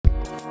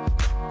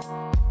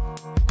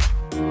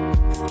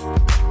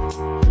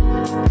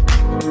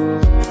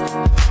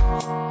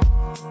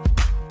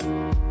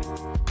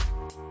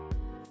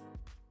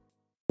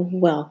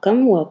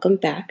Welcome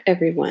back,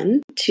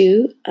 everyone,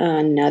 to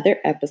another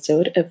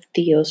episode of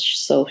Theo's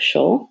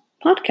Social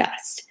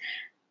Podcast.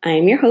 I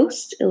am your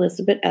host,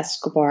 Elizabeth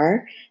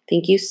Escobar.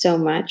 Thank you so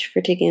much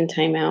for taking the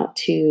time out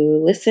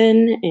to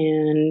listen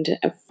and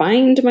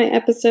find my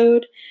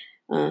episode.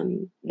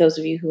 Those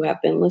of you who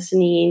have been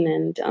listening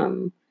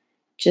and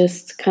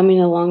just coming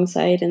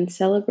alongside and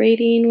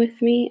celebrating with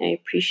me, I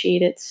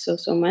appreciate it so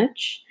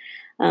much.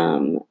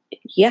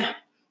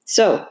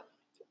 So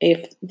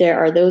if there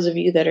are those of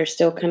you that are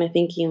still kind of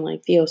thinking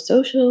like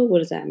Theosocial, what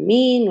does that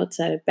mean? What's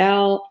that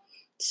about?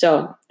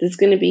 So this is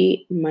going to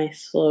be my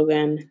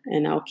slogan,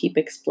 and I'll keep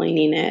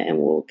explaining it, and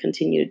we'll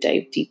continue to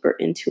dive deeper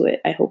into it.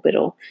 I hope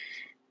it'll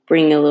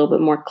bring a little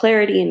bit more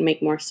clarity and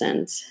make more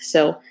sense.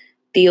 So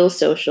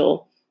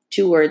Theosocial,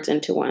 two words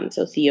into one.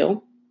 So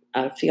Theo,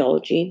 out of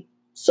theology,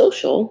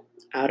 social,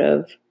 out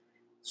of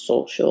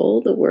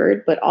social, the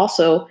word, but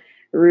also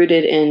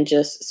rooted in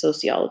just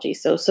sociology.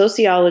 So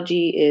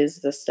sociology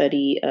is the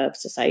study of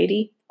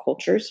society,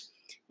 cultures,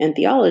 and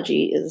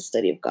theology is the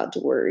study of God's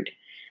word.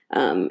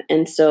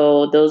 And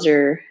so those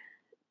are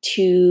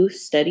two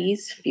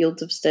studies,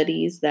 fields of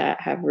studies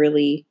that have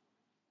really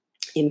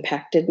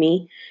impacted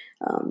me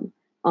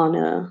on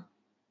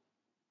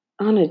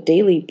a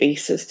daily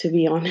basis, to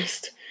be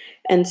honest.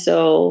 And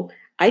so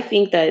I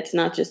think that it's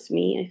not just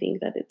me. I think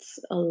that it's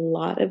a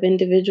lot of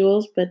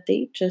individuals, but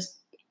they just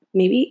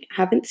maybe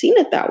haven't seen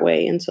it that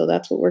way. And so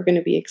that's what we're going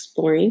to be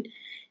exploring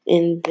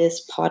in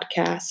this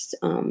podcast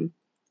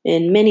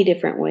in many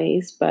different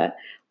ways. But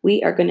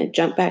we are going to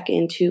jump back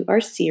into our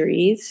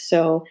series.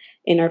 So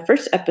in our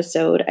first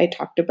episode, I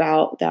talked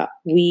about that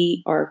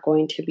we are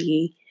going to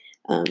be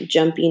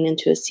jumping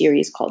into a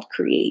series called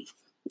Create.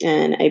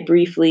 And I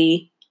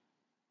briefly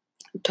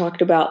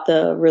talked about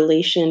the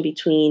relation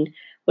between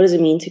what does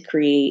it mean to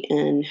create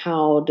and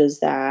how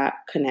does that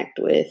connect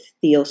with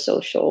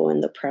Theosocial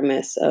and the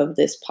premise of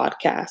this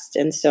podcast.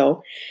 And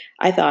so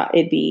I thought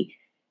it'd be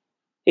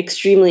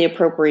extremely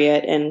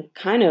appropriate and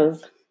kind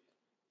of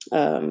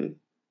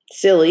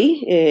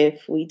silly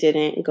if we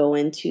didn't go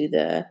into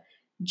the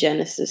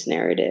Genesis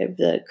narrative,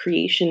 the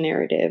creation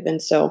narrative.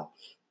 And so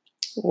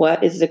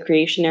what is the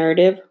creation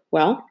narrative?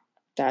 Well,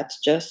 that's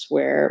just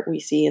where we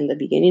see in the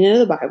beginning of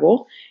the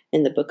Bible,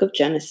 in the book of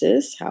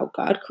Genesis, how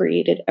God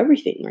created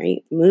everything,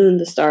 right? The moon,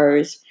 the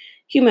stars,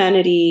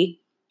 humanity,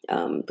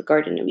 the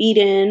Garden of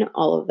Eden,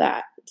 all of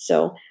that.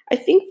 So I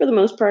think for the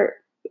most part,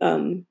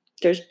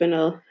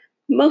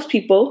 most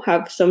people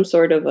have some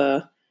sort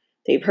of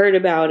they've heard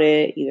about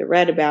it, either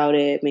read about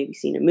it, maybe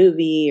seen a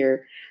movie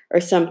or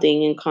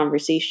something in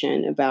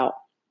conversation about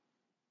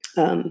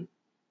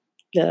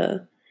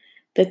the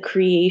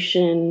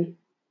creation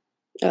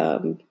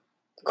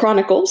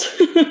chronicles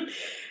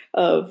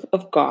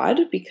of God,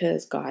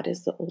 because God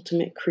is the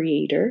ultimate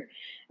creator.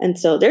 And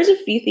so there's a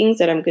few things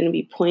that I'm going to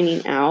be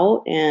pointing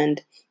out,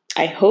 and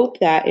I hope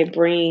that it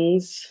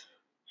blesses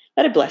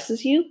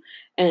you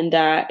and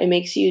that it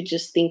makes you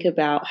just think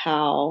about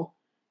how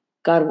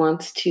God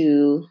wants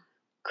to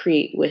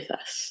create with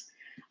us.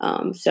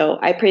 So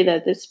I pray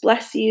that this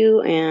bless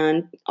you,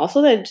 and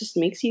also that it just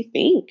makes you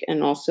think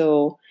and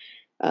also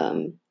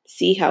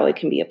see how it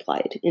can be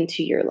applied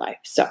into your life.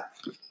 So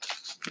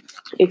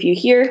if you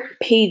hear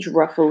page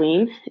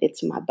ruffling,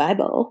 it's my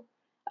Bible.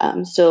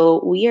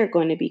 So we are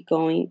going to be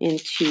going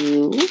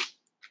into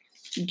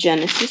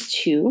Genesis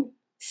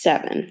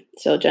 2:7.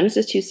 So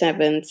Genesis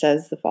 2:7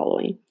 says the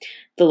following: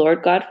 The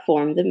Lord God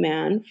formed the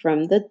man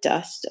from the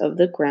dust of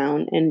the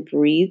ground and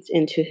breathed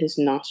into his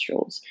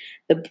nostrils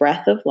the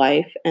breath of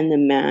life, and the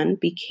man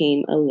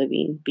became a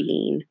living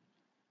being.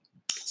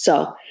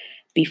 So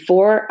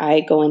before I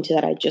go into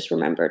that, I just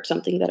remembered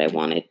something that I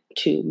wanted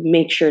to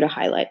make sure to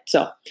highlight.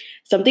 So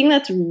something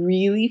that's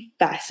really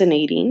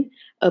fascinating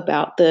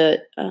about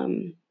the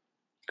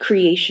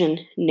creation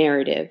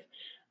narrative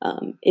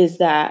is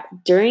that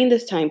during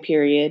this time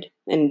period,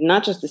 and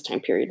not just this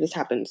time period, this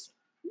happens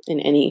in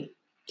any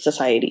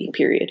society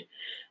period.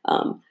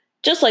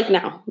 Just like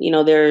now,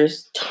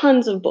 there's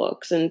tons of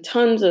books and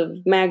tons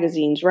of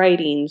magazines,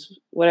 writings,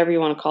 whatever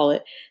you want to call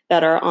it,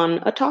 that are on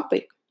a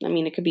topic. I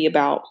mean, it could be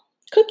about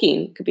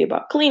cooking, it could be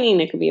about cleaning,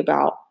 it could be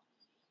about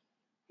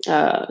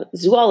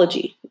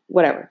zoology,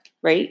 whatever,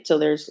 right? So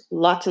there's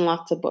lots and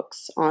lots of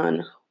books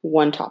on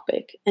one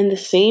topic. And the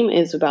same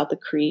is about the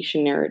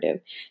creation narrative.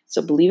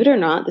 So believe it or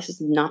not, this is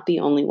not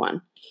the only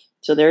one.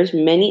 So there's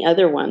many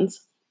other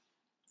ones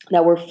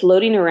that were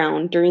floating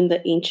around during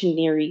the ancient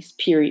Near East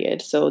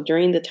period. So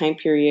during the time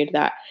period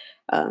that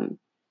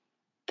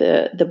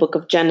the book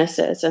of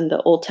Genesis and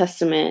the Old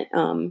Testament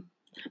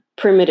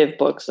primitive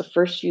books, the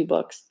first few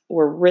books,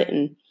 were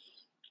written.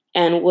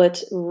 And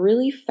what's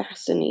really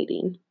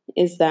fascinating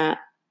is that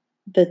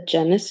the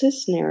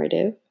Genesis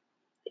narrative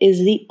is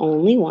the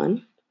only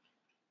one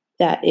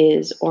that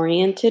is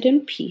oriented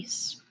in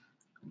peace,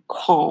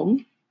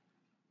 calm.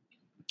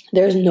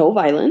 There's no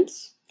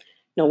violence.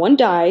 No one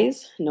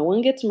dies. No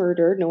one gets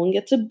murdered. No one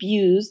gets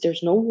abused.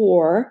 There's no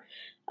war.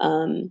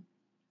 And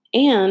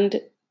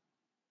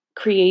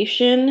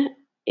creation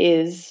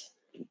is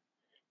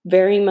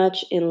very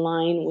much in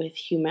line with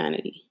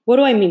humanity. What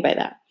do I mean by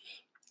that?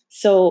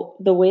 So,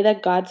 the way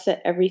that God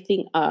set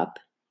everything up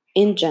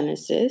in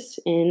Genesis,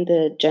 in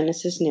the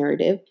Genesis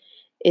narrative,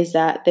 is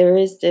that there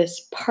is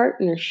this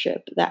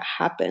partnership that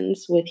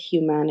happens with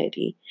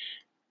humanity.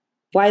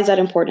 Why is that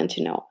important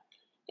to know?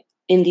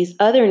 In these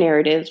other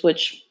narratives,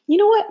 which, you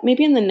know what,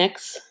 maybe in the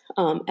next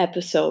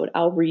episode,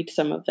 I'll read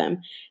some of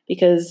them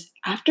because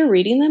after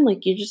reading them, like,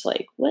 you're just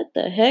like, what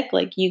the heck?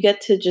 Like, you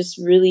get to just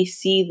really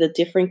see the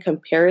different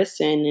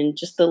comparison and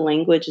just the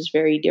language is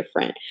very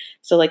different.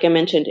 So, like I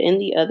mentioned, in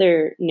the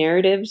other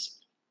narratives,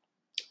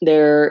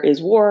 there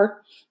is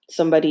war,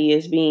 somebody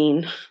is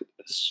being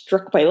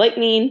struck by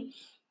lightning,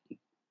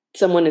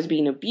 someone is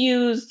being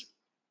abused,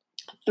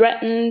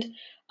 threatened.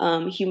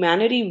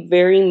 Humanity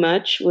very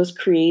much was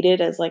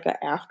created as like an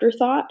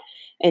afterthought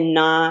and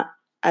not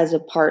as a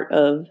part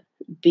of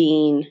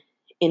being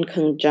in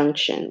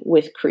conjunction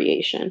with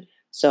creation.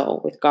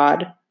 So with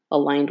God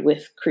aligned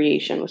with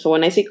creation. So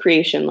when I say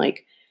creation,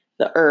 like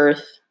the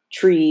earth,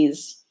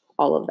 trees,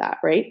 all of that,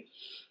 right?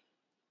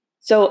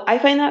 So I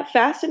find that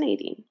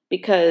fascinating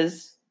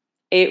because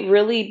it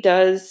really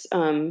does.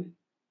 God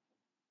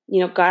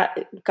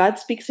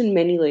speaks in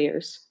many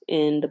layers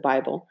in the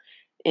Bible,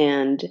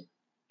 and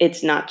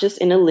it's not just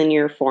in a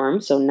linear form,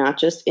 so not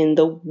just in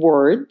the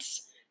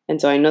words. And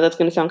so I know that's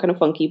going to sound kind of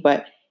funky,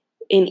 but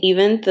in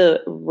even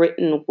the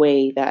written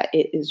way that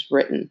it is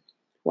written.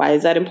 Why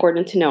is that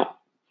important to know?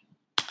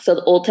 So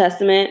the Old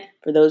Testament,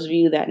 for those of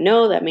you that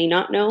know, that may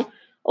not know,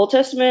 Old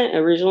Testament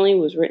originally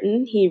was written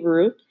in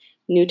Hebrew,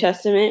 New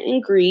Testament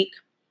in Greek.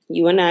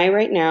 You and I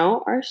right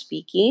now are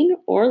speaking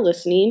or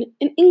listening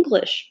in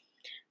English.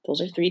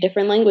 Those are three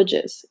different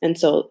languages. And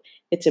so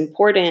it's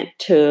important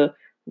to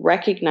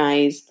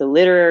recognize the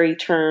literary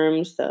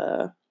terms,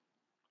 the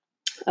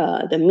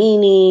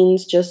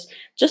meanings, just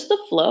the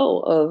flow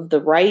of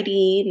the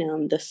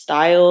writing, the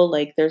style.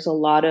 Like there's a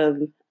lot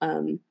of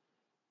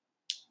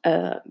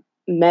uh,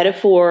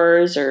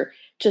 metaphors or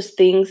just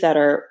things that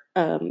are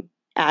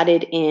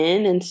added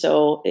in, and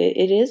so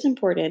it is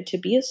important to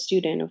be a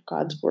student of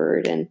God's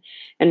word and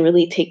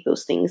really take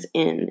those things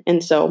in.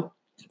 And so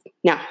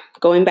now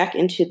going back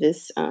into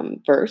this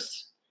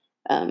verse,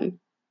 um,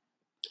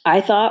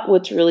 I thought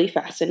what's really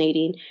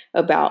fascinating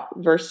about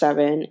verse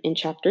 7 in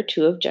chapter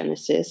 2 of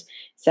Genesis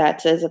is that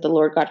it says that the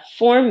Lord God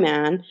formed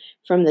man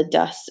from the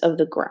dust of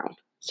the ground.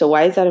 So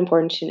why is that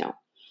important to know?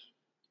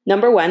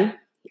 Number one,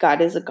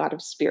 God is a God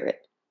of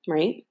spirit,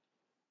 right?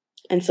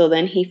 And so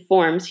then he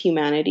forms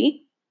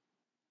humanity,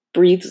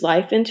 breathes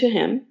life into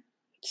him.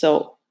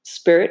 So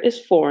spirit is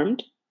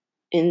formed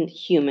in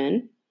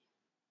human.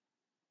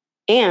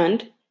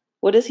 And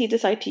what does he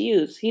decide to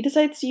use? He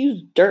decides to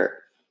use dirt,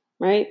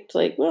 right? It's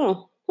like,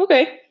 well,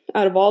 okay,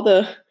 out of all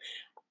the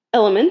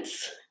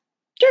elements,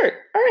 dirt.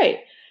 All right.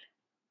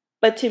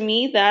 But to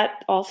me,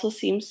 that also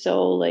seems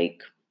so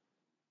like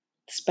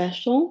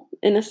special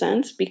in a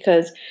sense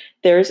because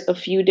there's a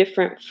few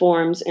different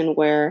forms in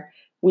where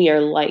we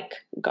are like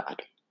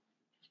God.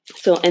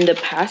 So in the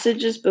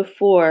passages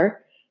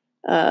before,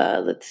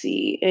 let's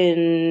see,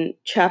 in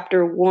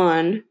chapter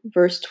 1,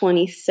 verse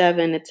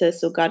 27, it says,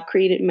 so God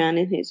created man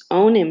in his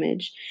own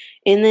image.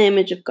 In the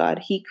image of God,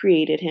 he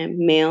created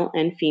him, male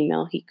and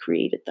female, he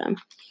created them.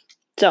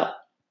 So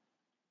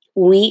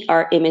we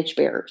are image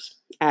bearers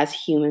as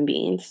human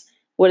beings.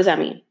 What does that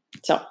mean?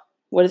 So,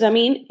 what does that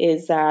mean?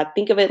 Is that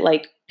think of it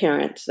like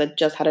parents that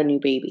just had a new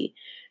baby.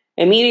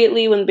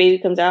 Immediately when the baby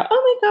comes out,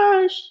 oh my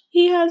gosh,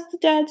 he has the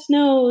dad's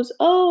nose.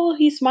 Oh,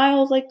 he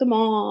smiles like the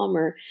mom.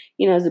 Or,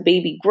 as the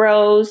baby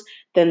grows,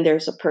 then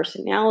there's a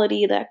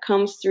personality that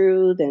comes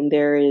through. Then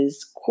there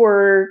is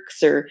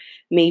quirks or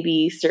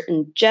maybe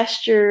certain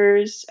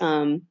gestures.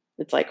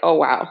 It's like, oh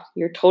wow,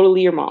 you're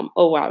totally your mom.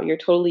 Oh wow, you're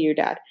totally your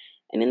dad.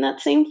 And in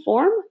that same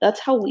form,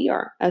 that's how we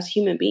are as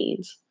human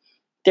beings.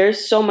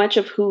 There's so much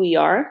of who we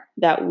are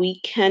that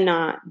we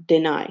cannot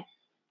deny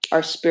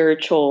our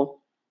spiritual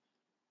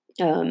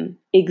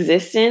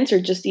existence or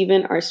just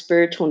even our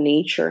spiritual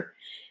nature.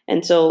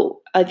 And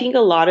so I think a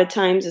lot of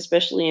times,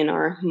 especially in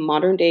our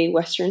modern day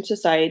Western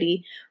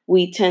society,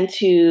 we tend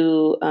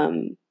to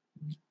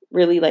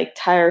really like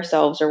tie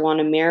ourselves or want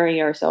to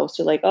marry ourselves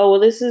to like, oh, well,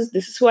 this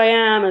is who I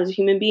am as a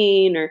human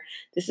being, or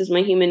this is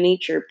my human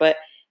nature. But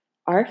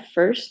our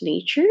first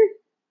nature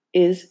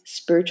is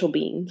spiritual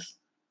beings.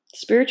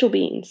 Spiritual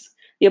beings.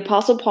 The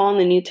Apostle Paul in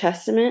the New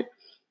Testament,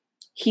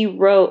 he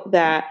wrote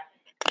that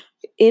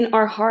in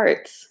our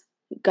hearts,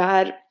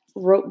 God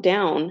wrote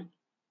down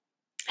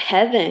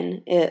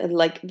heaven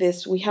like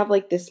this. We have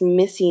like this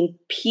missing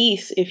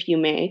piece, if you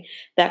may,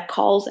 that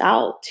calls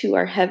out to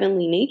our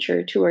heavenly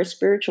nature, to our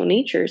spiritual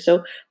nature.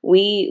 So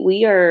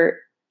we are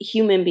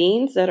human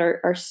beings that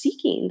are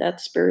seeking that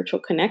spiritual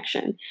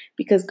connection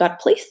because God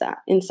placed that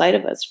inside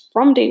of us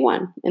from day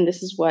one. And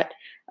this is what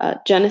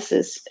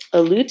Genesis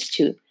alludes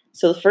to.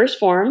 So the first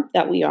form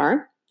that we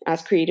are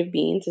as creative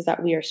beings is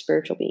that we are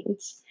spiritual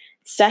beings.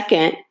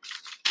 Second,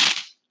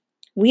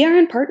 we are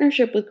in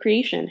partnership with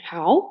creation.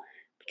 How?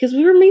 Because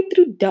we were made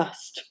through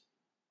dust.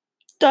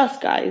 Dust,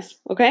 guys.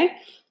 Okay?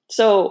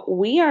 So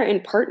we are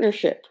in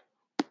partnership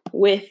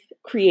with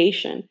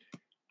creation.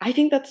 I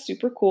think that's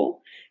super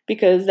cool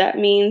because that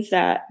means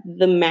that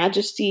the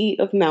majesty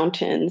of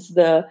mountains,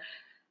 the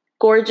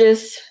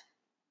gorgeous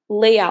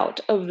layout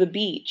of the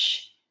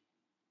beach,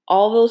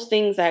 all those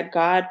things that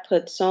God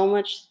put so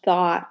much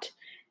thought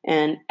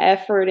and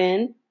effort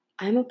in,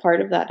 I'm a part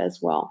of that as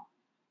well.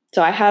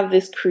 So I have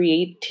this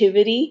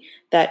creativity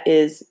that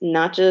is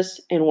not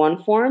just in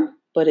one form,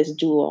 but is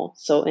dual.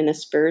 So in a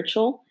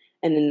spiritual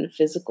and in a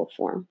physical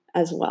form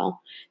as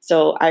well.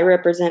 So I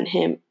represent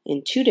him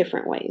in two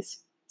different ways.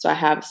 So I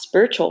have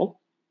spiritual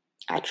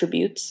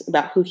attributes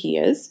about who he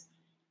is,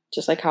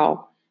 just like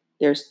how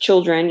there's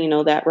children,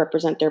 that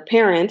represent their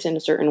parents in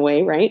a certain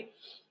way, right?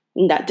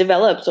 And that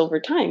develops over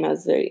time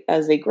as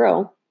they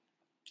grow.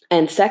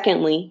 And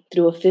secondly,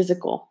 through a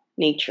physical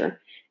nature.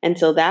 And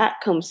so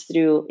that comes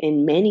through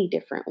in many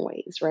different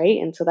ways,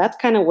 right? And so that's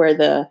kind of where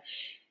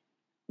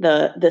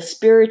the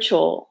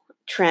spiritual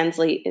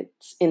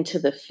translates into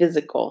the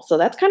physical. So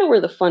that's kind of where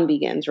the fun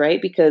begins,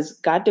 right? Because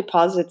God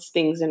deposits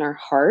things in our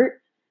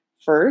heart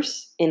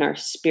first, in our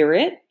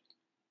spirit,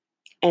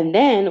 and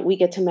then we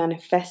get to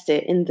manifest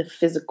it in the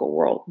physical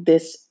world,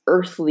 this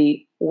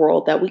earthly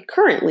world that we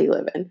currently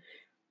live in.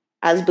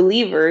 As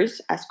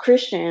believers, as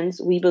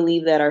Christians, we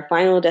believe that our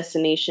final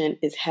destination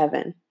is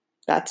heaven.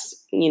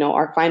 That's,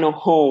 our final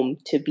home,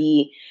 to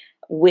be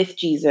with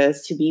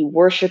Jesus, to be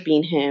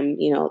worshiping him,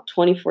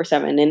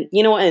 24/7.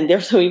 And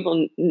there's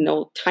even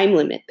no time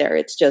limit there.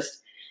 It's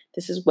just,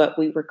 this is what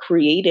we were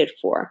created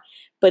for.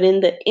 But in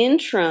the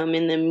interim,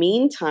 in the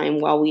meantime,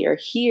 while we are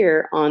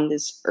here on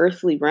this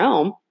earthly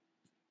realm,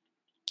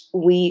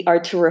 we are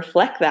to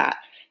reflect that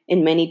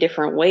in many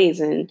different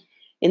ways and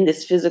in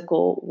this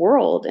physical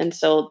world. And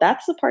so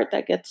that's the part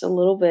that gets a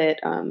little bit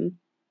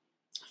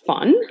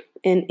fun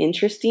and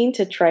interesting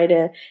to try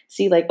to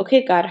see, like,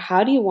 okay, God,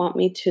 how do you want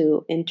me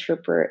to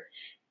interpret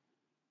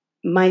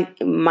my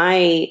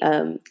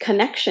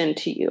connection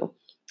to you?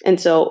 And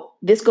so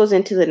this goes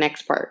into the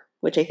next part,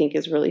 which I think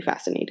is really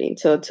fascinating.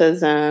 So it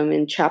says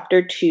in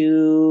chapter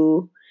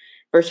 2,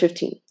 verse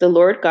 15, the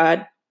Lord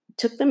God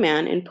took the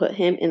man and put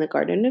him in the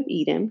Garden of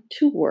Eden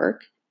to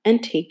work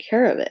and take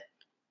care of it.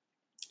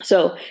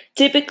 So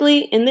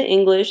typically in the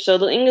English, so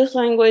the English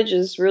language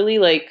is really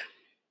like,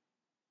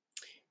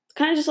 it's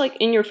kind of just like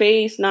in your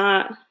face,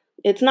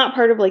 it's not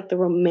part of like the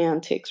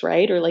romantics,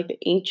 right? Or like the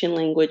ancient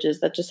languages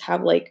that just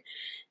have like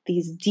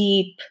these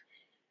deep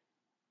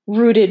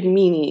rooted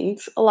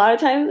meanings. A lot of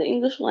times the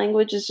English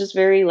language is just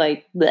very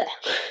like bleh.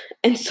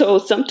 And so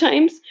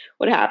sometimes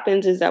what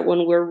happens is that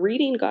when we're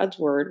reading God's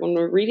word, when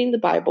we're reading the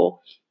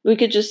Bible, we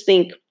could just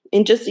think,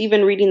 and just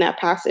even reading that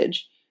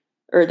passage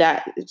or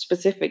that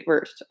specific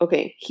verse,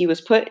 okay, he was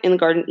put in the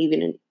Garden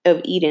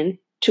of Eden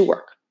to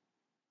work.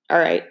 All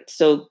right,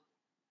 so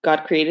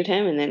God created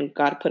him and then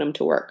God put him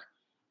to work.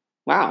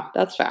 Wow,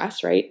 that's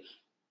fast, right?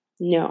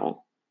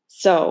 No.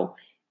 So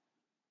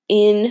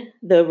in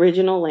the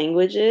original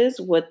languages,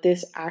 what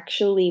this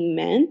actually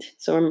meant,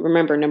 so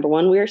remember, number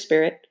one, we are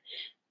spirit.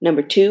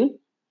 Number two,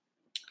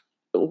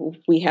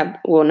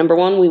 number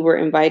one, we were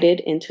invited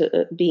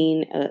into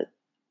being a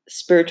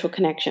spiritual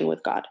connection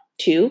with God.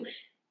 Two,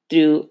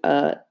 through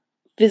a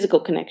physical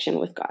connection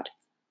with God.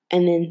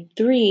 And then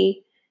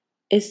three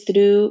is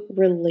through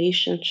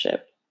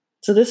relationship.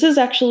 So this is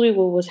actually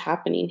what was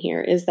happening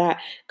here, is that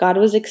God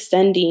was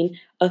extending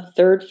a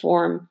third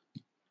form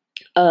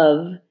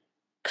of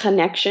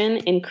connection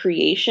and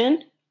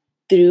creation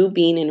through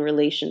being in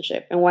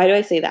relationship. And why do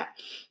I say that?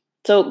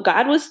 So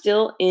God was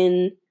still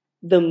in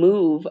the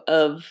move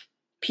of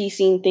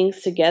piecing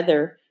things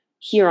together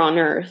here on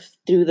earth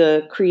through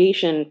the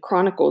creation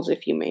chronicles,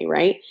 if you may,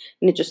 right?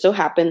 And it just so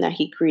happened that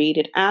he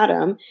created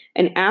Adam.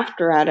 And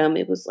after Adam,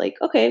 it was like,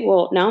 okay,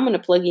 well, now I'm going to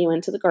plug you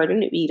into the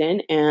Garden of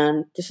Eden,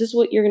 and this is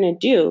what you're going to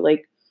do.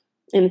 Like,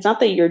 and it's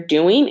not that you're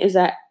doing, is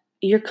that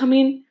you're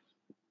coming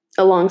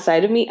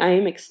alongside of me. I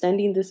am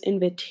extending this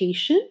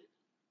invitation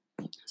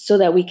so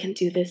that we can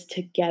do this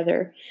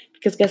together.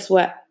 Because guess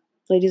what,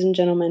 ladies and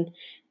gentlemen,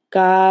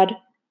 God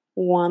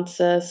wants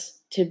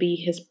us to be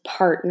his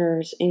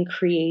partners in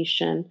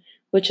creation,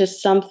 which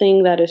is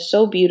something that is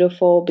so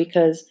beautiful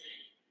because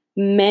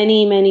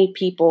many, many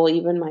people,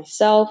 even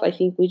myself, I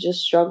think we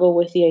just struggle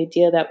with the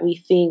idea that we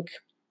think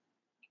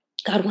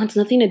God wants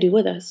nothing to do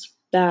with us,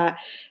 that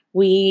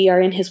we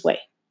are in his way,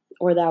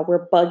 or that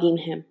we're bugging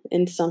him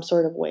in some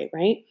sort of way,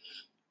 right?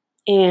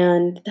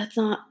 And that's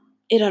not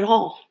it at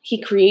all.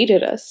 He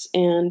created us,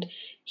 and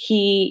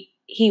he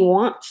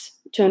wants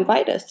to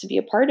invite us to be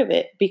a part of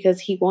it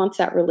because he wants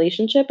that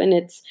relationship, and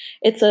it's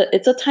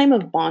a time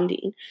of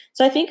bonding.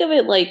 So I think of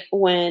it like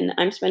when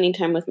I'm spending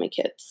time with my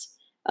kids.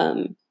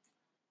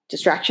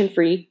 Distraction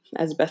free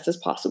as best as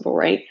possible,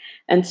 right?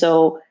 And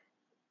so,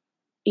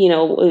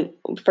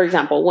 for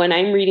example, when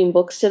I'm reading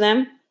books to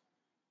them,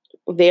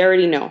 they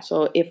already know.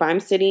 So if I'm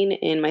sitting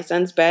in my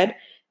son's bed,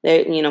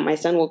 my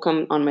son will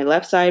come on my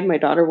left side, my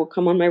daughter will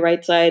come on my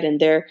right side, and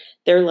they're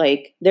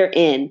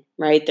in,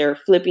 right? They're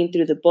flipping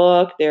through the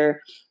book.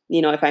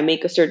 If I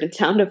make a certain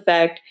sound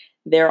effect,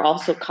 they're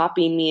also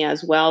copying me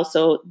as well.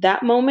 So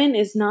that moment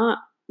is not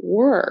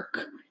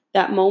work.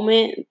 That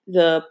moment,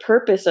 the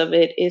purpose of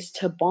it is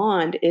to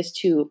bond, is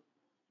to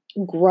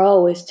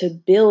grow, is to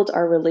build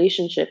our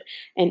relationship.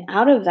 And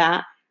out of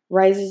that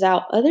rises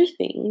out other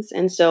things.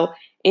 And so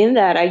in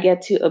that, I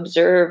get to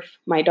observe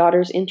my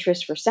daughter's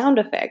interest for sound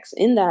effects.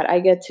 In that, I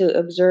get to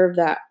observe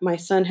that my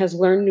son has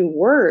learned new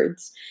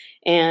words.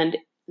 And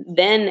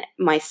then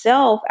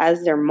myself,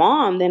 as their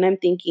mom, then I'm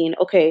thinking,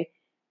 okay,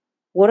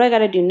 what do I got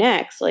to do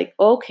next? Like,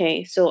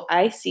 okay, so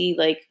I see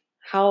like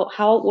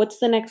what's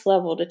the next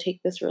level to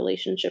take this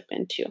relationship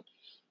into?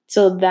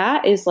 So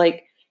that is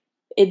like,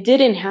 it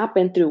didn't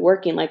happen through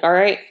working like, all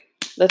right,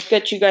 let's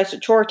get you guys to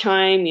chore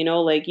time,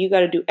 like you got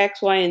to do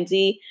X, Y, and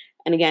Z.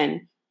 And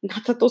again,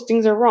 not that those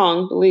things are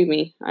wrong, believe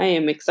me, I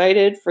am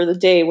excited for the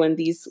day when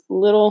these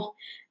little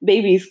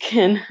babies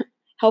can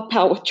help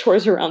out with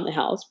chores around the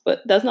house,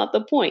 but that's not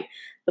the point.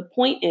 The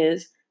point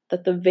is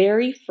that the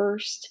very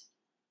first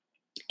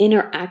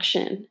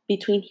interaction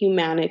between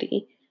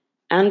humanity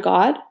and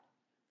God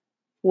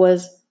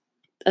was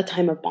a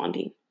time of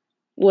bonding,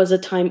 was a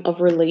time of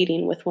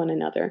relating with one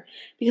another.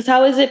 Because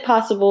how is it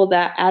possible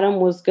that Adam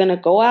was going to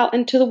go out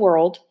into the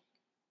world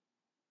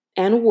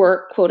and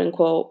work, quote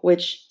unquote,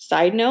 which,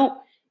 side note,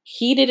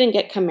 he didn't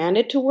get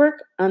commanded to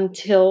work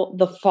until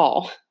the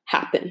fall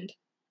happened.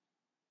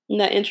 Isn't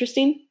that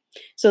interesting?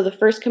 So the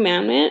first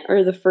commandment,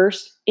 or the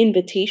first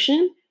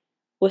invitation,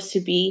 was to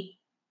be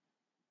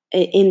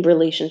in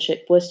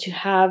relationship, was to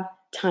have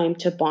time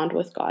to bond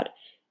with God.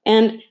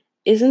 And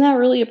isn't that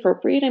really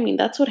appropriate? I mean,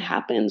 that's what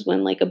happens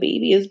when like a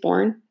baby is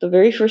born. The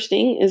very first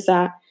thing is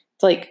that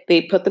it's like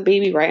they put the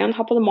baby right on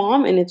top of the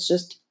mom and it's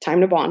just time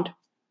to bond,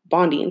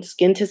 bonding,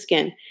 skin to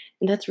skin.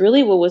 And that's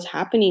really what was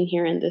happening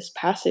here in this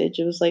passage.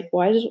 It was like,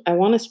 I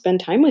want to spend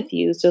time with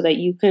you so that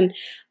you can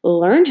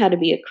learn how to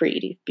be a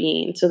creative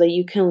being, so that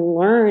you can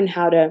learn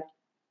how to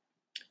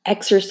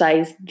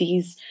exercise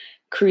these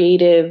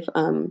creative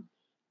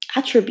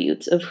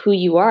attributes of who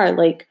you are.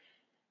 Like,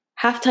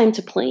 have time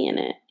to play in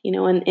it,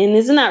 and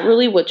isn't that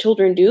really what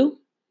children do?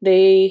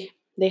 They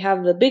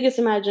have the biggest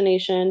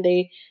imagination.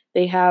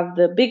 They have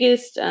the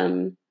biggest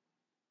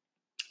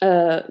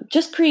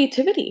just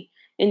creativity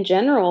in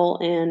general,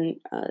 and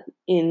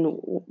in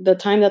the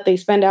time that they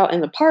spend out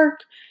in the park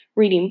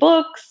reading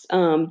books,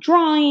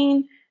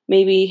 drawing,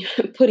 maybe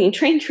putting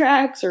train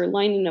tracks or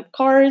lining up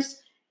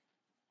cars.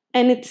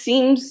 And it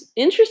seems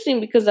interesting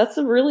because that's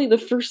really the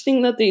first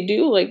thing that they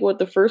do, like what,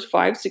 the first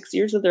 5-6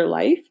 years of their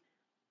life.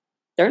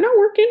 They're not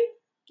working,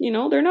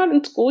 they're not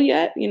in school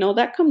yet,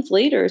 that comes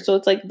later. So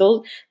it's like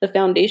the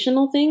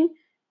foundational thing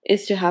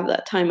is to have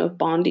that time of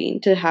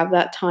bonding, to have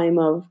that time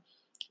of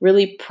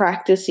really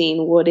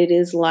practicing what it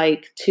is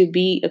like to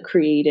be a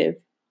creative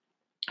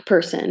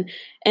person.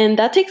 And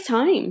that takes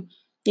time.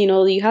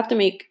 You have to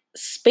make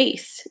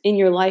space in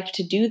your life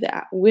to do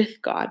that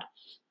with God.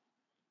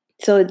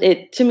 So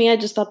it to me, I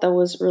just thought that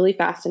was really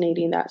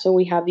fascinating. That so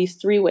we have these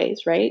three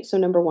ways, right? So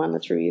number one,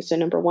 let's review. So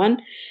number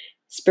one,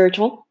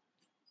 spiritual.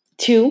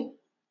 Two,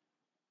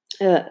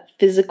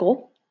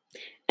 physical.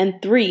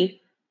 And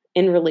three,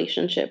 in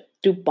relationship,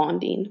 through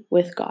bonding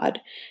with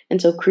God.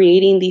 And so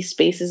creating these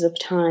spaces of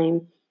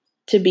time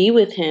to be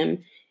with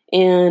Him.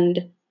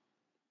 And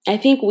I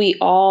think we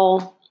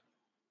all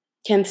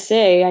can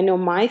say, I know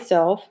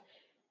myself,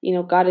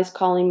 God is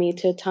calling me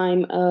to a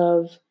time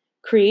of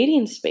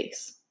creating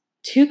space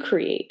to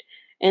create.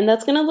 And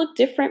that's going to look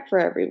different for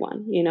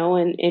everyone,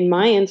 and in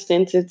my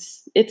instance,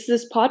 it's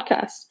this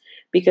podcast,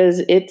 because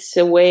it's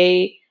a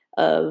way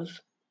of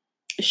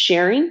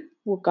sharing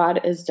what God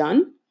has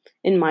done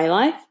in my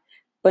life,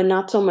 but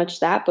not so much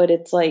that, but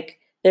it's like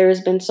there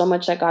has been so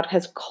much that God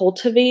has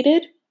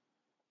cultivated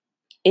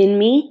in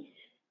me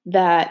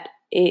that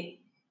it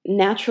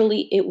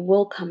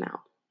will come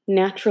out.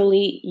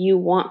 Naturally, you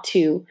want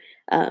to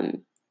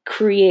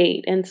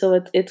create, and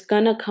so it's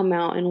gonna come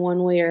out in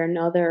one way or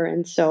another.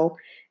 And so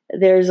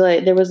there was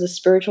a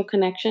spiritual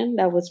connection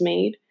that was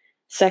made.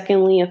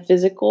 Secondly, a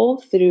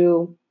physical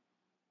through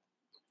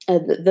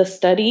the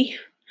study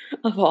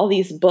of all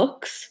these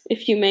books,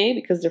 if you may,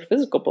 because they're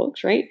physical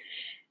books, right?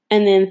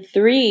 And then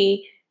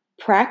three,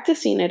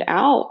 practicing it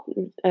out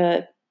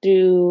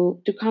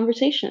through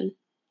conversation,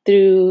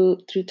 through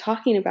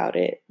talking about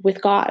it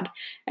with God,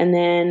 and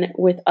then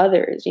with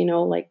others.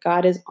 Like,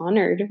 God is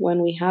honored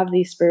when we have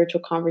these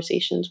spiritual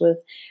conversations with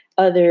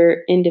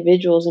other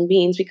individuals and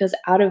beings, because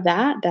out of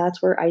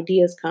that's where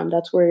ideas come.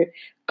 That's where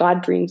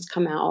God dreams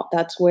come out.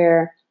 That's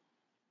where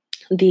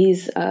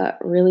these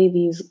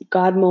these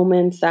God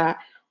moments that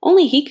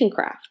only He can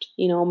craft,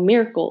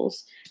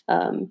 miracles,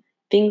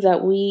 things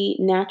that we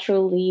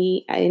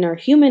naturally in our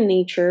human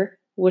nature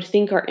would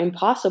think are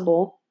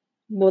impossible.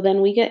 Well,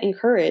 then we get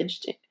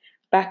encouraged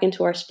back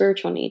into our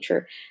spiritual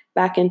nature,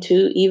 back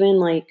into even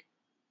like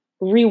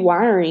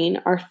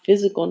rewiring our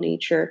physical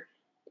nature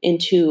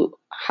into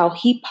how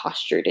He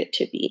postured it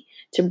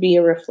to be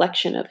a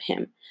reflection of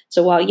Him.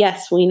 So while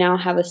yes, we now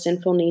have a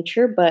sinful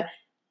nature, but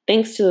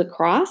thanks to the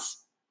cross,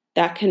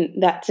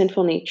 that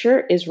sinful nature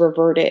is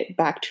reverted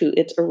back to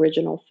its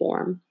original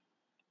form.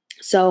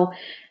 So,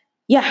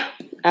 yeah,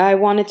 I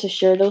wanted to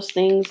share those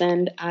things,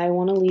 and I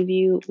want to leave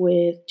you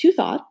with two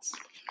thoughts.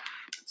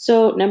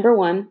 So, number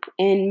one,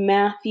 in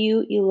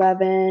Matthew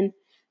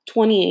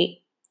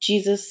 11:28,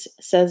 Jesus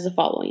says the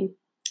following: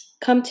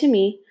 "Come to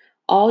me,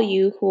 all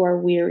you who are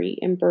weary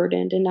and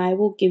burdened, and I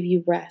will give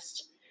you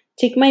rest.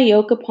 Take my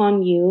yoke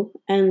upon you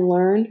and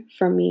learn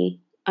from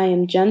me. I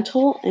am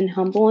gentle and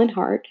humble in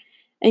heart,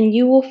 and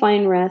you will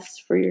find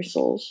rest for your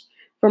souls.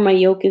 For my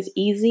yoke is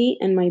easy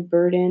and my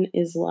burden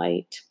is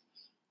light."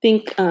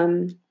 Think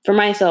for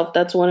myself,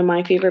 that's one of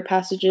my favorite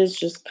passages,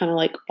 just kind of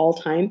like all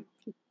time.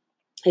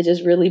 It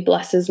just really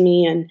blesses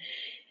me, and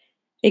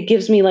it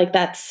gives me like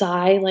that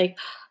sigh, like,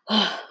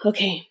 oh,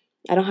 okay,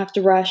 I don't have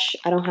to rush.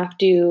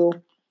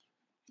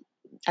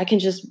 I can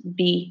just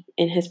be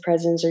in his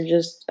presence, or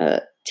just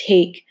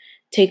take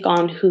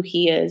on who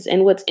he is.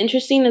 And what's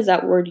interesting is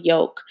that word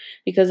yoke,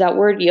 because that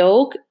word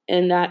yoke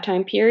in that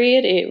time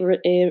period,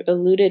 it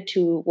alluded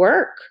to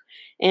work.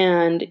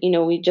 And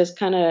we just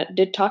kind of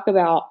did talk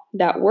about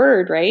that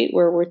word, right?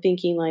 Where we're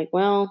thinking like,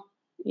 well,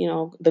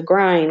 the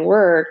grind,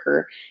 work,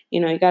 or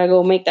you got to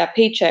go make that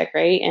paycheck,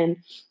 right? And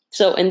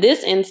so in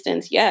this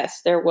instance,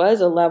 yes, there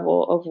was a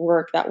level of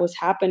work that was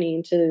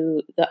happening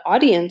to the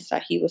audience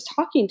that he was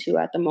talking to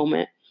at the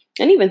moment,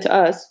 and even to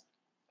us.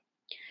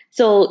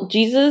 So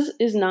Jesus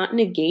is not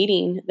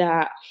negating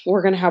that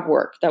we're going to have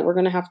work, that we're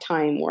going to have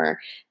time where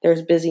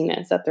there's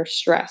busyness, that there's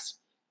stress.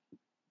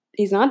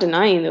 He's not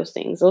denying those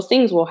things. Those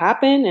things will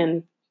happen,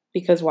 and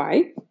because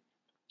why?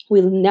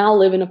 We now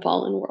live in a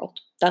fallen world.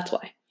 That's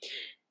why.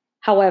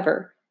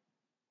 However,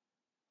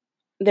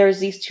 there's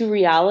these two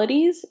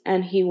realities,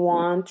 and he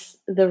wants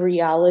the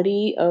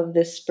reality of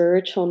the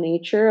spiritual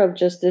nature of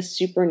just this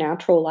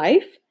supernatural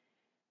life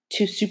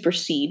to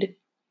supersede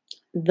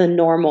the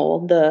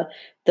normal, the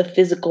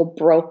physical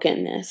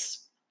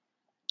brokenness,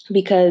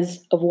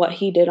 because of what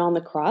he did on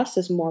the cross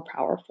is more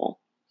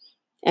powerful.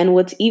 And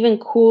what's even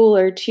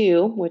cooler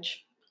too,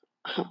 which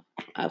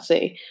I'll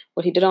say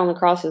what he did on the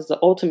cross is the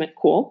ultimate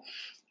cool,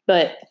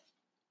 but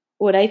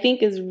what I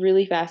think is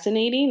really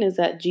fascinating is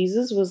that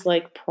Jesus was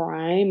like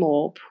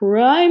primal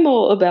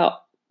about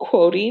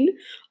quoting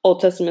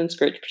Old Testament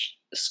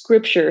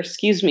scripture,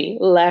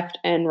 left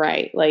and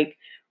right. Like,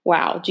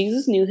 wow,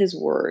 Jesus knew his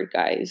word,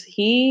 guys.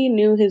 He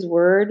knew his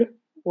word.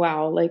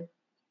 Wow, like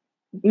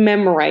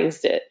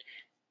memorized it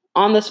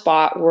on the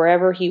spot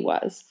wherever he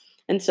was.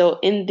 And so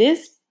in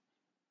this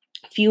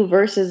few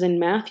verses in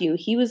Matthew,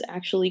 he was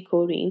actually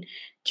quoting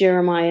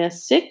Jeremiah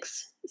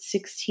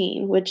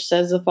 6:16, which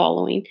says the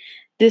following: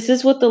 "This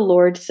is what the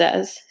Lord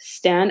says: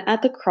 Stand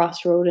at the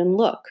crossroad and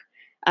look.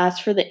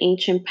 Ask for the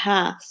ancient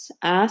paths,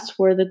 ask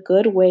where the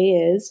good way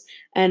is,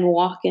 and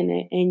walk in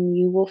it, and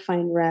you will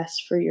find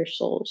rest for your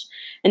souls."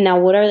 And now,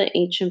 what are the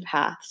ancient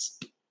paths?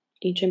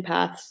 Ancient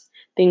paths,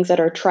 things that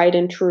are tried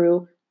and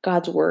true,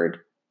 God's word.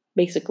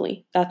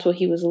 Basically, that's what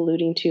he was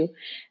alluding to.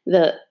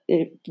 The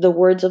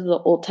words of the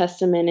Old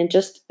Testament, and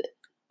just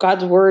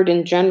God's word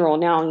in general.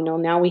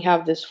 Now we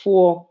have this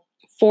full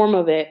form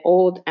of it,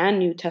 Old and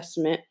New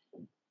Testament.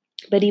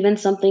 But even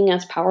something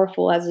as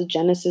powerful as the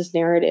Genesis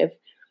narrative,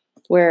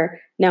 where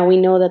now we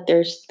know that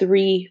there's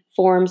three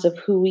forms of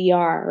who we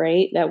are,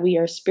 right? That we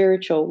are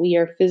spiritual, we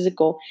are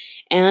physical,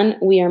 and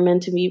we are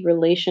meant to be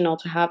relational,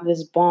 to have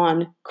this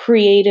bond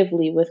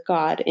creatively with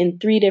God in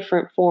three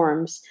different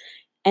forms.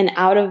 And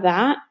out of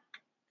that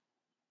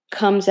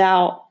comes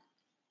out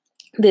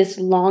this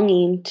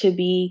longing to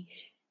be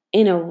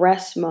in a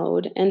rest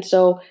mode. And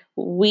so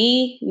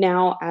we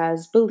now,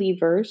 as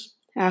believers,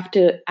 have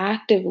to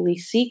actively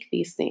seek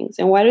these things.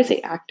 And why do I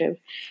say active?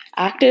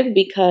 Active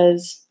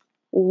because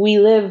we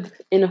live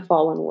in a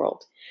fallen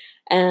world.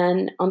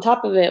 And on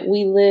top of it,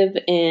 we live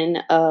in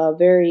a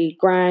very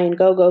grind,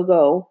 go, go,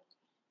 go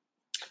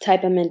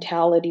type of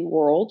mentality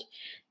world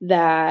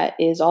that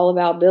is all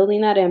about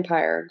building that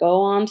empire.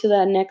 Go on to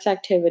that next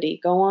activity,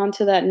 go on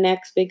to that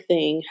next big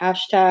thing.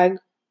 Hashtag,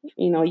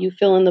 you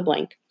fill in the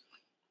blank.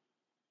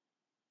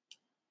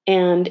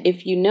 And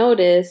if you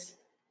notice,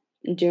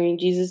 during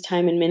Jesus'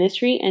 time in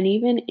ministry, and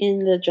even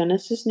in the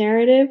Genesis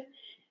narrative,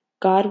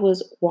 God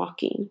was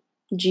walking.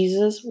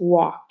 Jesus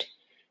walked.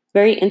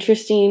 Very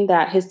interesting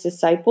that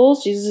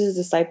Jesus'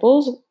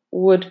 disciples,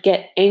 would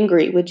get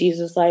angry with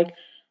Jesus, like,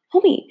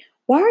 "Homie,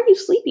 why are you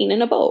sleeping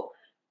in a boat?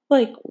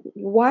 Like,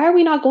 why are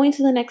we not going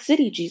to the next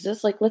city,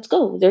 Jesus? Like, let's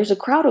go. There's a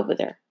crowd over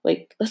there.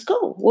 Like, let's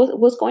go.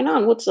 What's going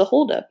on? What's the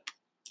holdup?"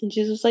 And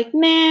Jesus was like,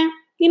 "Nah,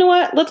 you know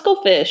what? Let's go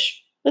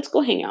fish. Let's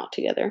go hang out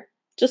together.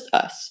 Just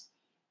us.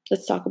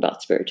 Let's talk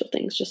about spiritual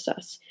things, just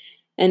us."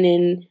 And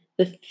in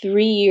the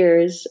 3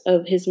 years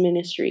of his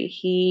ministry,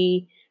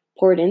 he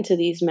poured into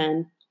these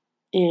men.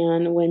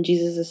 And when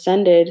Jesus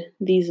ascended,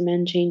 these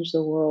men changed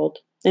the world.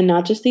 And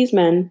not just these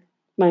men,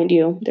 mind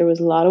you, there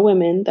was a lot of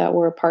women that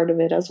were a part of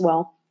it as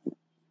well.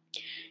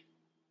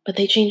 But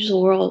they changed the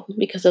world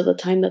because of the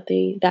time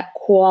that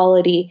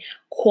quantity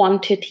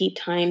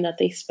time that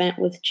they spent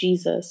with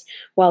Jesus,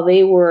 while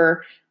they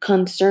were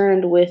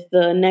concerned with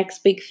the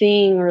next big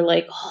thing, or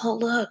like, "Oh,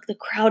 look, the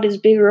crowd is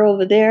bigger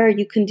over there.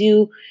 You can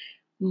do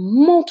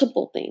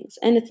multiple things.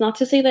 And it's not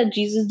to say that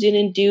Jesus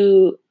didn't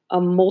do a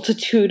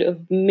multitude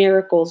of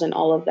miracles and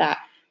all of that.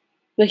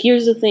 But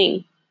here's the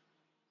thing,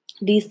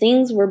 these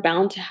things were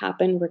bound to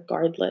happen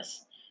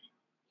regardless.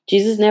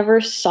 Jesus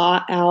never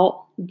sought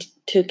out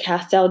to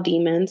cast out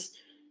demons.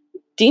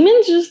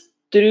 Demons just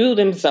threw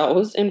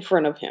themselves in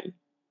front of him.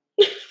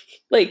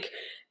 Like,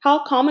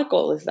 how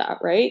comical is that,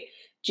 right?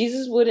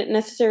 Jesus wouldn't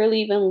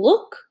necessarily even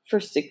look for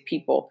sick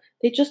people.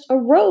 They just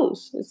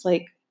arose. It's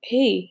like,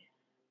 hey,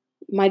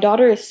 my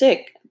daughter is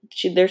sick.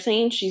 They're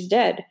saying she's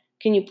dead.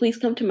 Can you please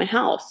come to my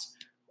house?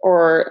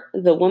 Or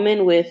the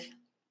woman with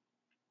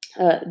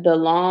the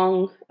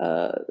long,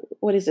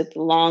 what is it?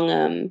 The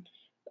long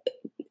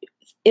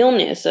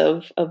illness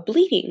of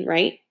bleeding,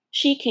 right?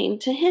 She came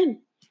to him.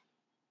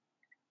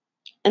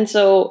 And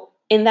so,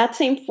 in that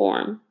same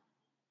form,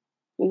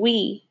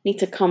 we need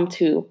to come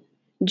to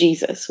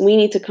Jesus. We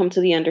need to come to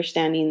the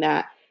understanding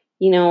that,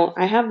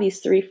 I have these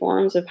three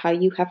forms of how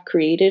you have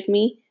created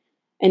me.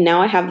 And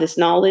now I have this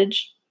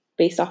knowledge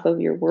based off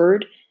of your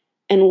word.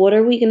 And what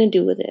are we going to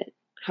do with it?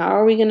 How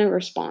are we going to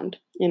respond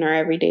in our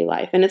everyday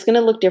life? And it's going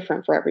to look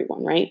different for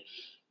everyone, right?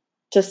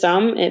 To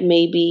some, it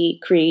may be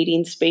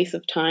creating space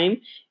of time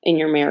in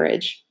your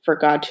marriage for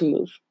God to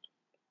move,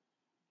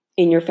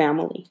 in your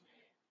family,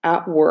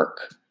 at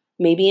work,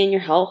 maybe in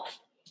your health,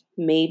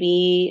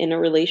 maybe in a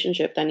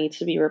relationship that needs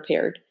to be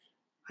repaired.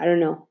 I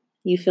don't know.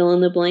 You fill in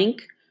the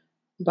blank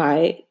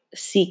by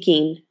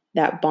seeking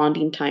that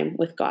bonding time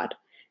with God,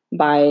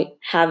 by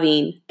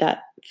having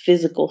that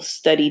physical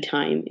study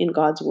time in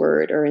God's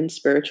word or in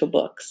spiritual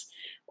books,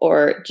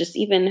 or just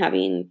even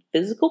having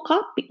physical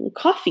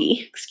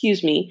coffee,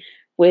 excuse me,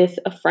 with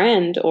a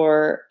friend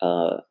or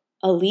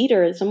a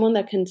leader, someone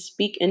that can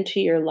speak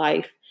into your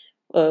life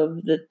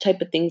of the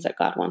type of things that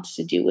God wants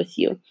to do with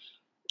you.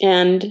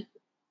 And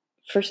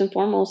first and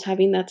foremost,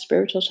 having that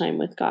spiritual time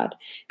with God.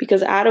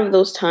 Because out of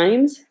those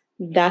times,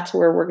 that's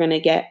where we're going to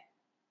get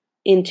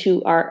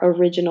into our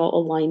original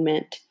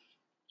alignment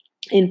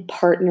in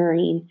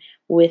partnering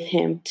with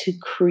Him to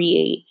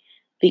create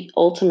the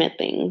ultimate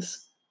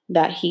things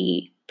that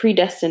He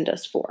predestined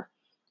us for.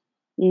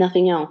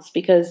 Nothing else.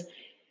 Because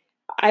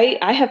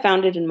I have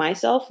found it in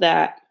myself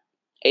that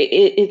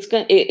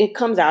it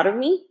comes out of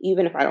me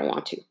even if I don't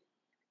want to.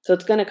 So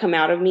it's going to come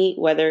out of me,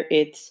 whether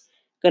it's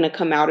going to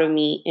come out of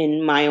me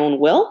in my own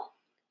will,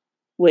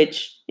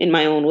 which in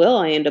my own will,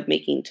 I end up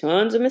making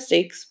tons of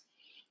mistakes.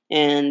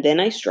 And then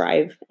I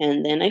strive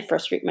and then I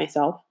frustrate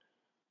myself.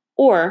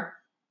 Or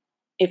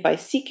if I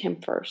seek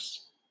Him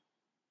first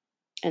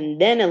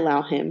and then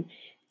allow Him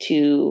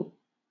to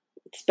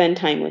spend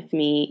time with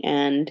me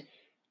and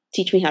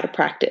teach me how to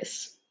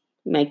practice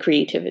my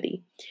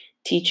creativity,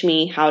 teach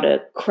me how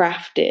to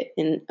craft it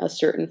in a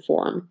certain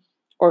form,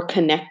 or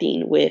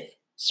connecting with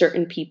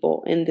certain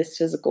people in this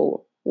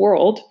physical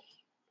world.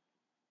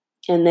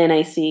 And then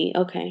I see,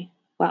 okay,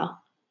 wow,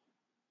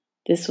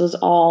 this was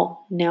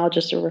all now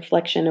just a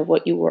reflection of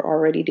what you were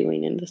already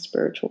doing in the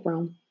spiritual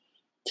realm.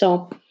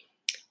 So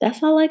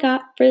that's all I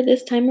got for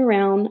this time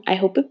around. I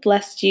hope it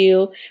blessed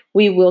you.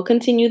 We will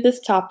continue this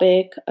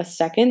topic a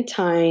second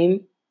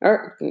time.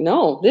 Or,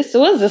 no, this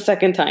was the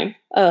second time.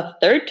 A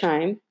third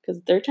time,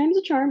 because third time's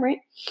a charm, right?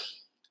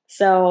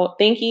 So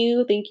thank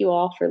you. Thank you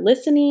all for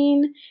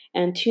listening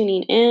and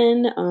tuning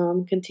in.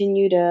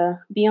 Continue to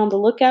be on the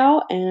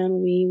lookout,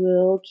 and we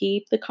will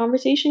keep the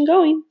conversation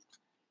going.